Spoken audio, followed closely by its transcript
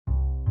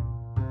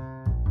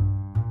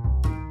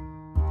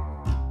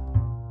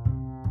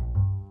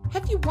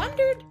Have you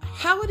wondered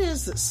how it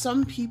is that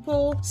some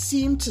people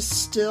seem to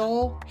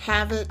still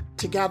have it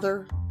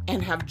together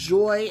and have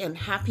joy and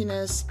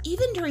happiness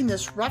even during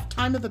this rough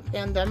time of the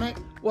pandemic?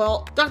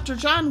 Well, Dr.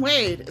 John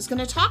Wade is going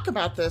to talk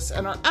about this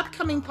in our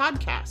upcoming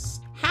podcast,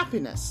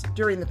 Happiness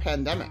During the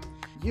Pandemic.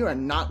 You are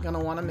not going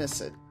to want to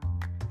miss it.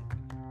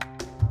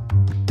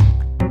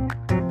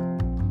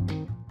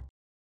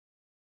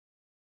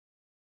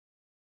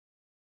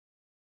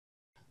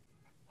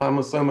 I'm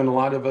assuming a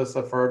lot of us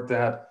have heard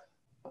that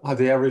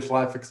the average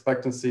life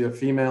expectancy of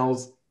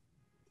females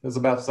is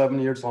about 7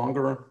 years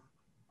longer.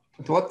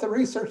 What the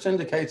research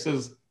indicates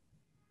is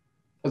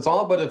it's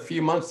all but a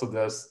few months of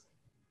this.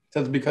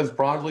 It's because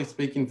broadly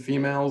speaking,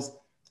 females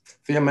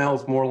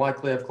more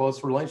likely have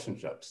close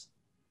relationships.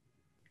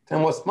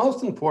 And what's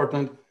most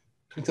important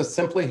is just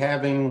simply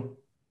having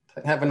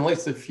at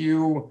least a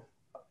few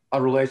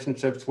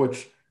relationships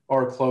which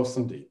are close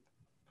and deep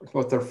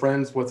with their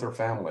friends, with their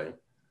family.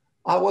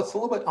 What's a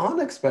little bit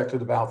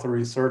unexpected about the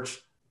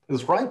research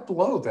is right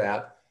below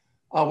that,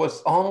 what's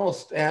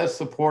almost as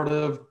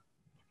supportive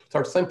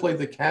are simply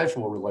the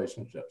casual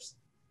relationships,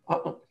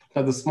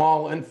 the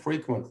small,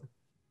 infrequent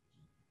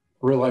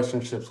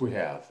relationships we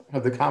have,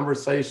 the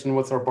conversation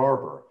with our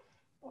barber,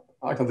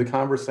 the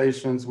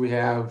conversations we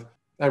have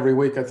every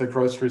week at the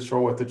grocery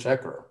store with the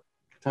checker.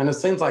 And it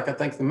seems like I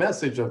think the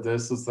message of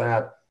this is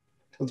that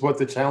it's what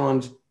the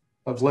challenge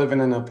of living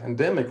in a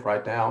pandemic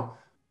right now.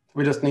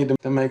 We just need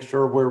to make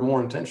sure we're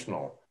more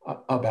intentional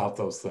about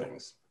those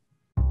things.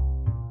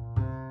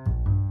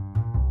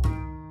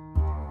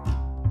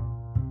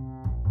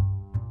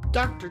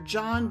 Dr.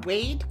 John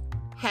Wade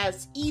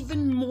has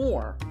even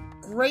more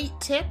great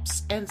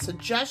tips and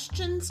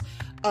suggestions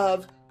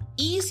of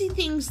easy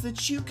things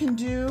that you can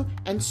do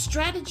and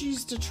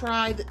strategies to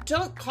try that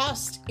don't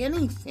cost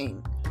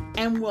anything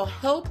and will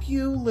help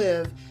you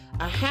live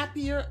a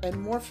happier and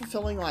more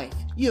fulfilling life.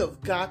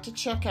 You've got to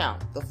check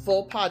out the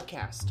full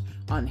podcast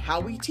on how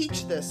we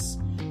teach this,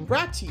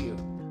 brought to you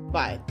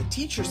by the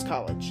Teachers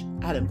College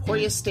at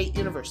Emporia State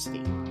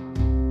University.